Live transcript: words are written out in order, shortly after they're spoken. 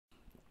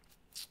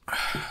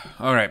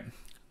All right,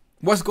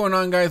 what's going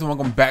on, guys, and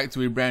welcome back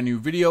to a brand new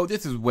video.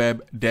 This is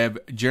Web Dev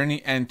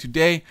Journey, and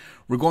today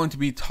we're going to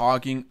be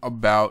talking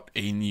about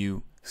a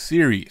new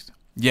series.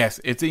 Yes,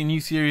 it's a new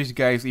series,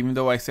 guys, even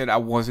though I said I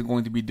wasn't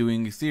going to be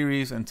doing a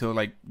series until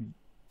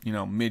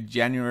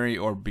mid-January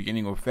or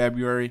beginning of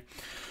February.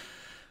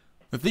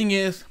 The thing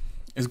is,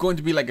 it's going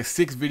to be like a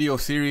 6-video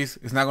series.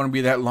 It's not going to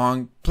be that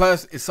long.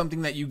 Plus, it's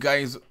something that you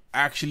guys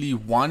actually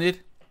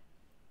wanted.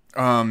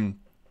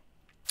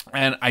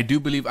 And I do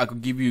believe I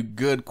could give you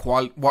good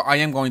quality. Well, I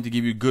am going to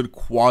give you good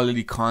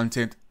quality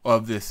content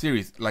of this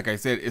series. Like I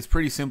said, it's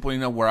pretty simple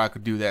enough where I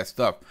could do that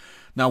stuff.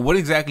 Now, what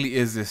exactly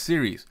is this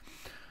series?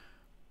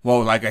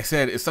 Well, like I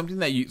said, it's something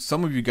that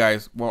some of you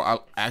guys,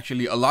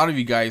 actually a lot of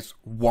you guys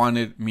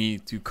wanted me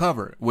to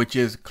cover, which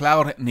is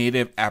cloud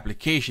native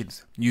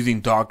applications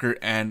using Docker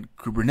and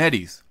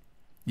Kubernetes.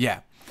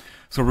 Yeah.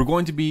 So we're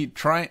going to be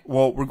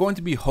we're going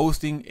to be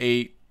hosting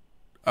a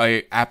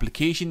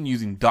application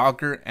using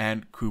Docker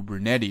and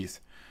Kubernetes.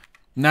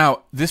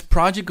 Now, this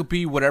project could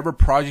be whatever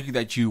project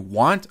that you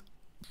want.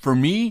 For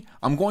me,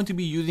 I'm going to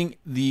be using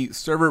the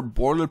server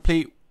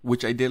boilerplate,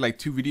 which I did like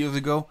 2 videos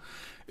ago.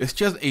 It's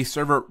just a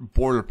server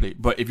boilerplate,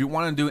 but if you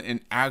want to do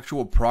an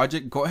actual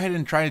project, go ahead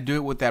and try to do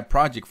it with that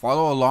project.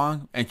 Follow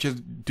along and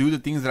just do the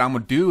things that I'm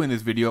going to do in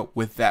this video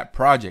with that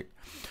project.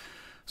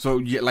 So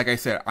yeah, like I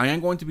said, I am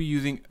going to be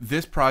using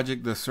this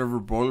project, the server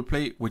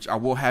boilerplate, which I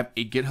will have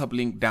a GitHub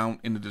link down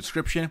in the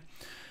description.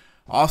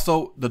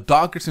 Also, the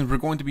Docker, since we're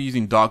going to be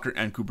using Docker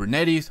and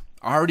Kubernetes,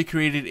 I already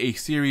created a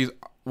series,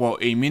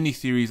 a mini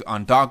series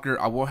on Docker.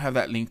 I will have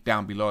that link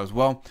down below as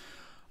well.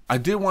 I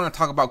did want to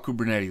talk about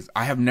Kubernetes.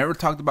 I have never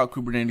talked about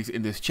Kubernetes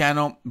in this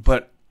channel,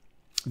 but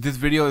this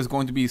video is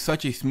going to be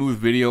such a smooth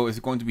video. It's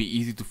going to be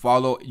easy to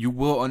follow. You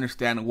will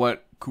understand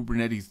what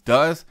Kubernetes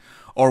does,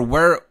 or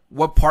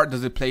what part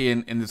does it play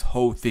in this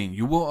whole thing.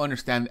 You will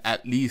understand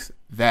at least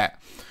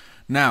that.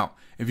 Now,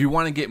 if you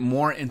want to get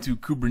more into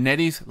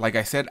Kubernetes, like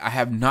I said, I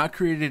have not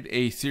created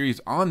a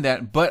series on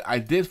that, but I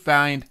did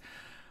find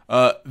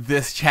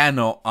this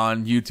channel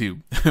on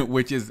YouTube,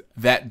 which is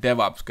That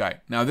DevOps Guy.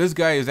 Now, this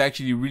guy is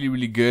actually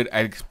really good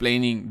at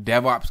explaining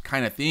DevOps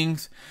kind of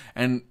things,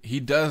 and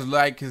he does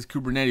like his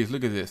Kubernetes.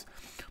 Look at this.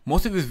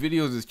 Most of his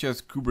videos is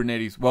just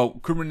Kubernetes,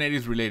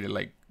 Kubernetes related,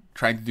 like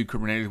trying to do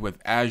Kubernetes with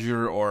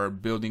Azure or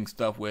building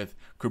stuff with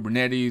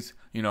Kubernetes,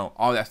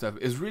 all that stuff.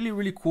 It's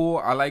really cool.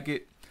 I like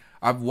it.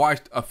 I've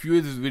watched a few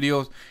of his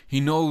videos. He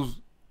knows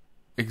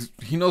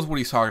what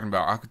he's talking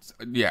about.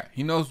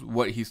 He knows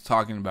what he's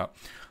talking about.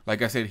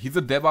 Like I said, he's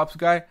a DevOps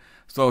guy,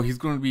 so he's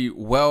going to be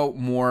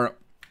more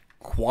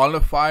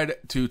qualified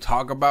to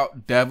talk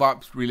about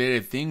DevOps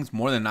related things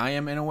more than I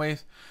am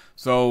anyways.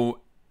 So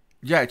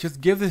yeah,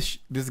 just give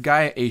this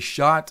guy a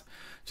shot.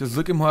 Just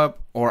look him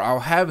up, or I'll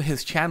have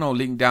his channel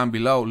linked down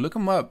below. Look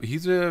him up.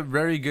 He's a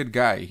very good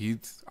guy.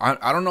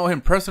 I don't know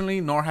him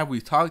personally, nor have we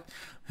talked.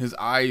 His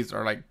eyes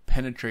are like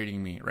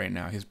penetrating me right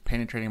now. He's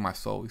penetrating my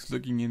soul. He's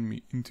looking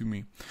into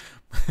me.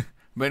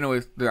 But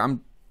anyways, I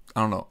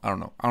don't know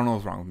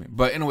what's wrong with me.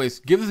 But anyways,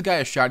 give this guy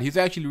a shot. He's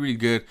actually really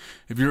good.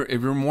 If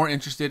you're more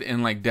interested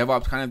in like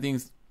DevOps kind of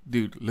things,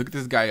 dude, look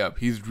this guy up.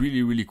 He's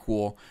really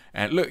cool.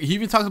 And look, he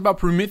even talks about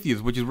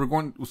Prometheus, which is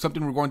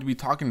something we're going to be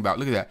talking about.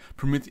 Look at that.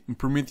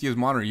 Prometheus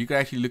monitor. You can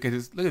actually look at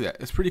this. Look at that.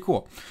 It's pretty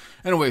cool.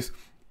 Anyways,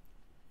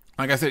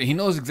 like I said, he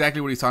knows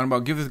exactly what he's talking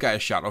about. Give this guy a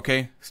shot,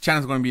 okay? His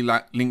channel is going to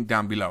be linked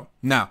down below.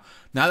 Now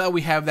that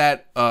we have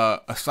that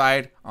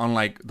aside on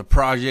like the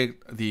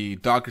project, the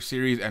Docker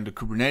series, and the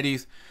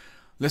Kubernetes,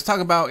 let's talk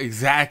about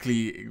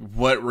exactly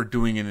what we're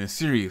doing in this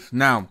series.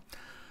 Now,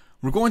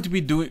 we're going to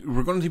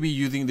be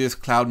using this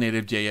cloud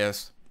native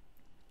JS.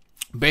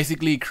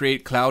 Basically,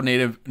 create cloud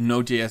native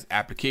Node.js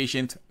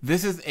applications.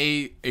 This is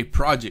a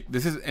project.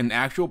 This is an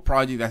actual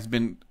project that's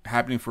been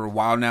happening for a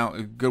while now,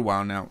 a good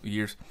while now,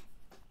 years.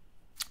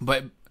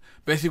 But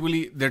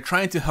basically, they're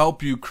trying to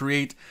help you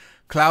create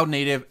cloud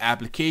native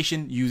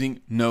application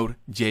using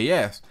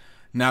Node.js.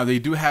 Now, they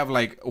do have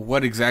like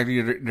what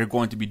exactly they're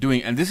going to be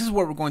doing, and this is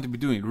what we're going to be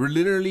doing. We're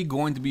literally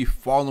going to be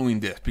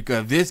following this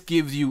because this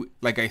gives you,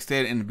 like I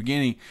said in the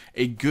beginning,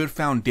 a good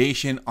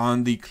foundation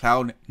on the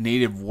cloud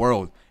native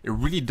world. It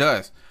really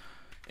does.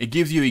 It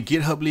gives you a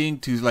GitHub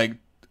link to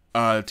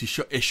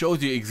it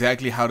shows you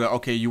exactly how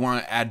to, you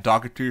want to add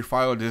Docker to your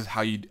file. This is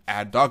how you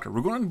add Docker.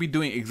 We're going to be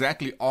doing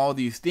exactly all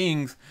these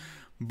things.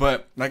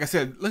 But like I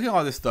said, look at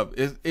all this stuff.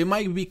 It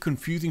might be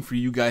confusing for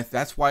you guys.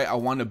 That's why I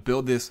want to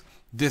build this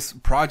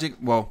project.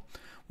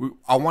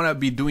 I want to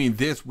be doing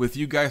this with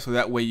you guys so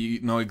that way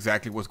you know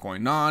exactly what's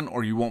going on,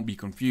 or you won't be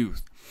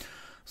confused.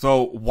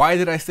 So why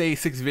did I say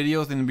 6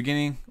 videos in the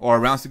beginning, or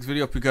around 6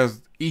 videos?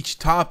 Because each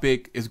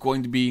topic is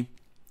going to be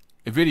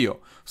a video.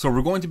 So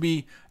we're going to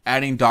be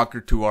adding Docker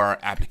to our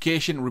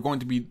application. We're going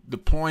to be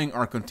deploying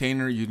our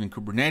container using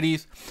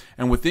Kubernetes.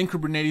 And within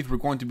Kubernetes, we're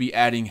going to be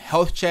adding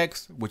health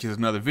checks, which is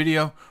another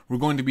video. We're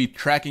going to be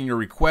tracking your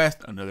request,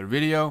 another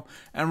video.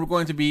 And we're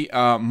going to be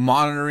we're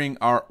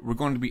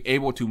going to be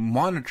able to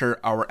monitor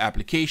our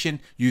application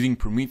using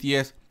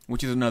Prometheus,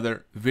 which is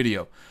another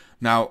video.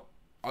 Now,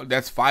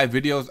 that's 5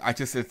 videos. I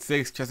just said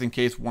 6 just in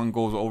case one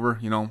goes over,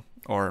 you know,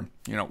 or,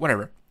 you know,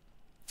 whatever.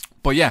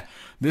 But yeah,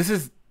 this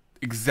is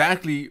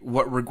exactly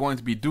what we're going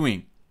to be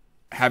doing.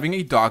 Having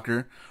a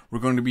Docker, we're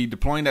going to be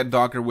deploying that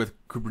Docker with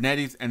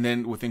Kubernetes, and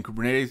then within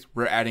Kubernetes,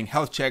 we're adding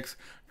health checks,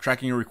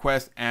 tracking your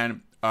requests,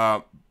 and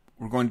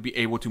we're going to be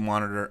able to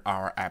monitor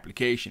our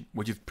application,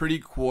 which is pretty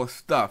cool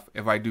stuff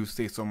if I do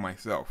say so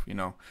myself. You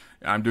know,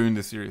 I'm doing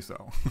this series,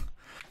 so.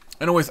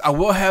 Anyways, I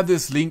will have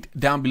this linked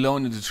down below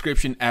in the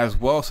description as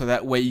well, so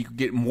that way you can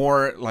get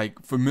more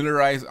like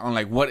familiarized on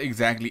like what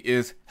exactly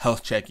is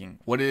health checking,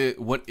 what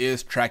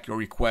is track your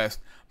request,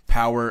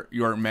 power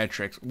your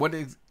metrics, what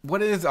is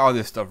all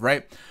this stuff,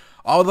 right?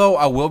 Although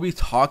I will be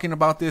talking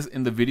about this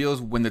in the videos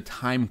when the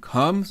time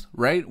comes,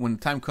 right? When the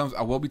time comes,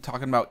 I will be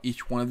talking about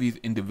each one of these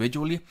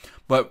individually.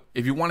 But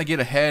if you want to get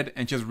ahead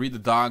and just read the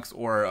docs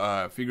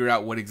or figure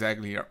out what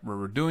exactly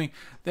we're doing,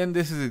 then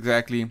this is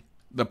exactly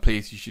the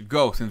place you should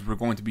go, since we're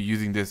going to be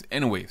using this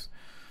anyways.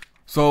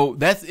 So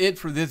that's it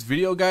for this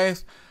video,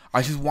 guys.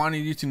 I just wanted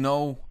you to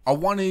know, I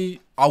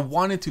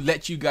wanted to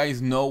let you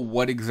guys know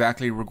what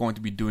exactly we're going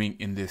to be doing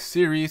in this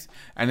series.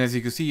 And as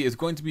you can see, it's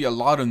going to be a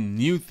lot of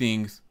new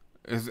things.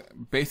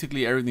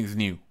 Basically everything's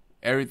new.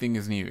 Everything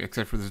is new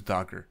except for this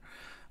Docker.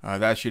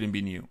 That shouldn't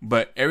be new,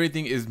 but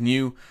everything is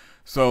new.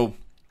 So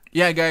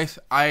yeah, guys,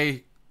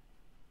 I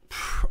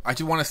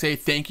just want to say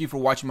thank you for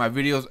watching my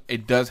videos.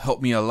 It does help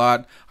me a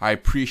lot. I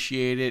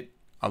appreciate it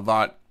a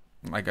lot.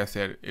 Like I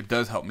said, it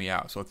does help me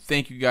out. So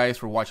thank you guys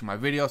for watching my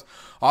videos.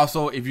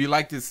 Also, if you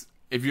like this,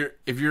 if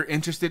you're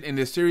interested in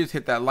this series,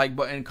 hit that like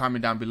button,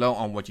 comment down below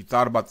on what you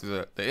thought about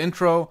the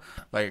intro.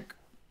 Like,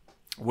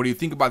 what do you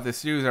think about this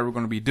series that we're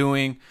going to be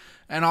doing?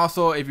 And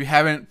also, if you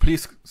haven't,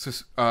 please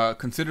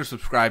consider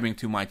subscribing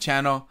to my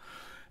channel.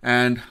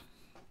 And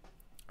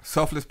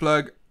selfless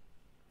plug,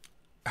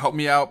 help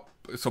me out,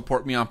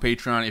 support me on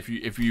Patreon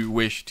if you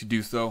wish to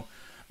do so.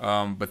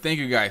 But thank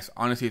you guys.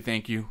 Honestly,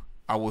 thank you.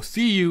 I will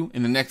see you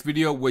in the next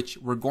video, which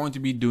we're going to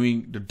be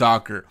doing the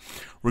Docker.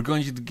 We're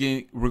going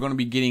to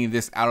be getting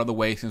this out of the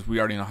way since we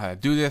already know how to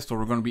do this. So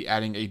we're going to be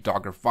adding a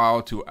Docker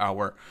file to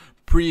our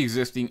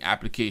pre-existing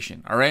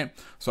application. All right.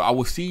 So I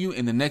will see you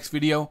in the next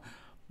video.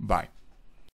 Bye.